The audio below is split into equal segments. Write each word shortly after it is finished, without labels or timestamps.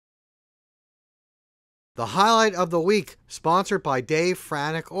The highlight of the week, sponsored by Dave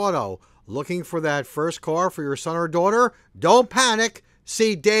Franick Auto. Looking for that first car for your son or daughter? Don't panic.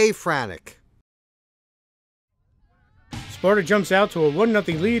 See Dave Franick. Sparta jumps out to a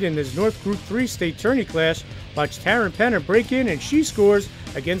 1-0 lead in this North Group 3 state tourney clash. Watch Taryn Penner break in, and she scores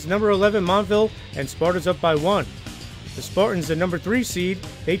against number 11 Montville, and Sparta's up by 1. The Spartans, the number 3 seed,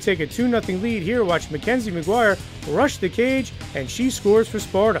 they take a 2-0 lead here. Watch Mackenzie McGuire rush the cage, and she scores for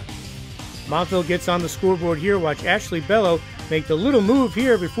Sparta. Montville gets on the scoreboard here. Watch Ashley Bello make the little move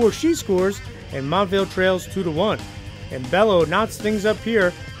here before she scores, and Montville trails 2-1. And Bello knots things up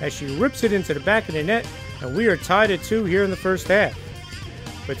here as she rips it into the back of the net, and we are tied at 2 here in the first half.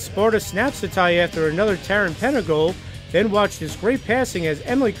 But Sparta snaps the tie after another Taryn Penner goal. Then watch this great passing as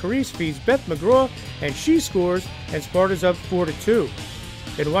Emily Carice feeds Beth McGraw, and she scores, and Sparta's up 4-2.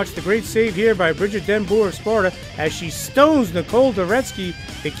 Then watch the great save here by Bridget Denboer of Sparta as she stones Nicole Doretsky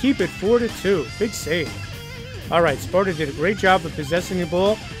to keep it 4-2. Big save. All right, Sparta did a great job of possessing the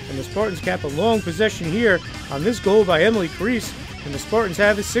ball, and the Spartans cap a long possession here on this goal by Emily Carice, and the Spartans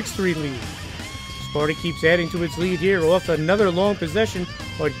have a 6-3 lead. Sparta keeps adding to its lead here off another long possession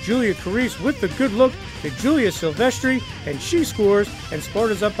by Julia Carice with the good look to Julia Silvestri, and she scores, and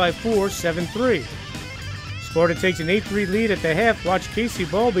Sparta's up by 4, 7-3. Sparta takes an 8-3 lead at the half. Watch Casey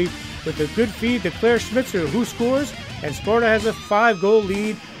Balby with a good feed to Claire Schmitzer, who scores, and Sparta has a 5-goal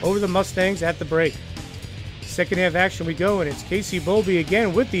lead over the Mustangs at the break. Second half action we go, and it's Casey Balby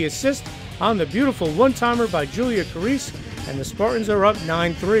again with the assist on the beautiful one-timer by Julia Carice, and the Spartans are up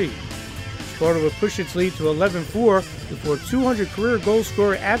 9-3. Sparta will push its lead to 11-4 before 200 career goal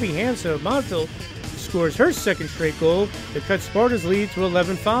scorer Abby Hansa of Montville scores her second straight goal to cut Sparta's lead to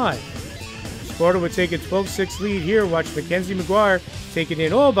 11-5. Sparta would take a 12-6 lead here. Watch Mackenzie McGuire take it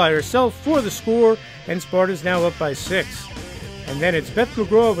in all by herself for the score, and Sparta's now up by 6. And then it's Beth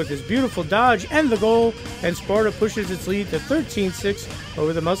McGraw with this beautiful dodge and the goal, and Sparta pushes its lead to 13-6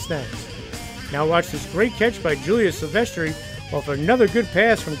 over the Mustangs. Now watch this great catch by Julia Silvestri off another good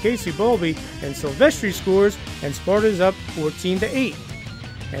pass from Casey Balby, and Silvestri scores, and Sparta's up 14-8.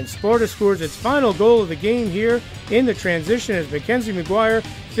 And Sparta scores its final goal of the game here in the transition as Mackenzie McGuire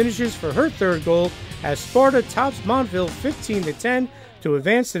finishes for her third goal as Sparta tops Montville 15-10 to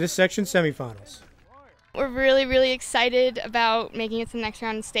advance to the section semifinals. We're really, really excited about making it to the next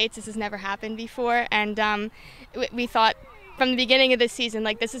round in states. This has never happened before, and we thought from the beginning of this season,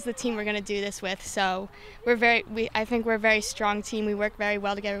 like, this is the team we're going to do this with. So I think we're a very strong team. We work very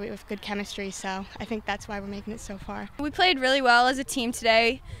well together. We have good chemistry. So I think that's why we're making it so far. We played really well as a team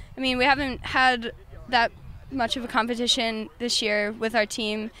today. I mean, we haven't had that much of a competition this year with our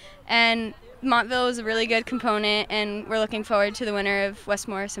team, and Montville is a really good component, and we're looking forward to the winner of West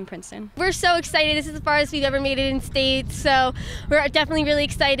Morris and Princeton. We're so excited. This is the farthest we've ever made it in states, so we're definitely really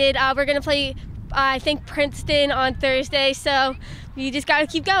excited. We're going to play I think Princeton on Thursday, so you just got to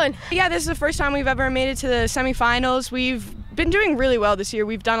keep going. Yeah, this is the first time we've ever made it to the semifinals. We've been doing really well this year.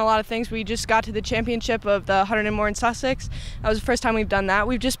 We've done a lot of things. We just got to the championship of the 100 and more in Sussex. That was the first time we've done that.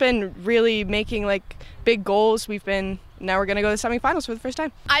 We've just been really making big goals. Now we're going to go to the semifinals for the first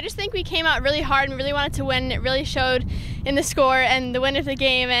time. I just think we came out really hard and we really wanted to win. It really showed in the score and the win of the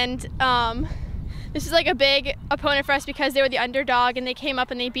game, and this is a big opponent for us because they were the underdog and they came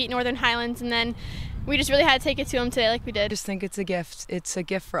up and they beat Northern Highlands, and then we just really had to take it to them today like we did. I just think it's a gift. It's a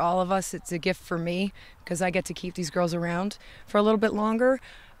gift for all of us. It's a gift for me because I get to keep these girls around for a little bit longer.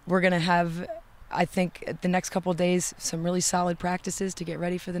 We're going to have, I think, the next couple of days, some really solid practices to get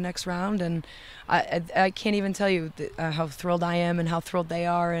ready for the next round, and I can't even tell you how thrilled I am and how thrilled they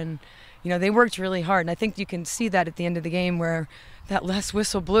are. And they worked really hard, and I think you can see that at the end of the game where that last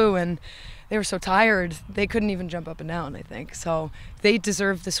whistle blew and they were so tired they couldn't even jump up and down, I think. So they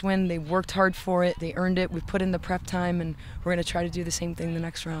deserved this win. They worked hard for it. They earned it. We put in the prep time, and we're going to try to do the same thing the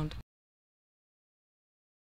next round.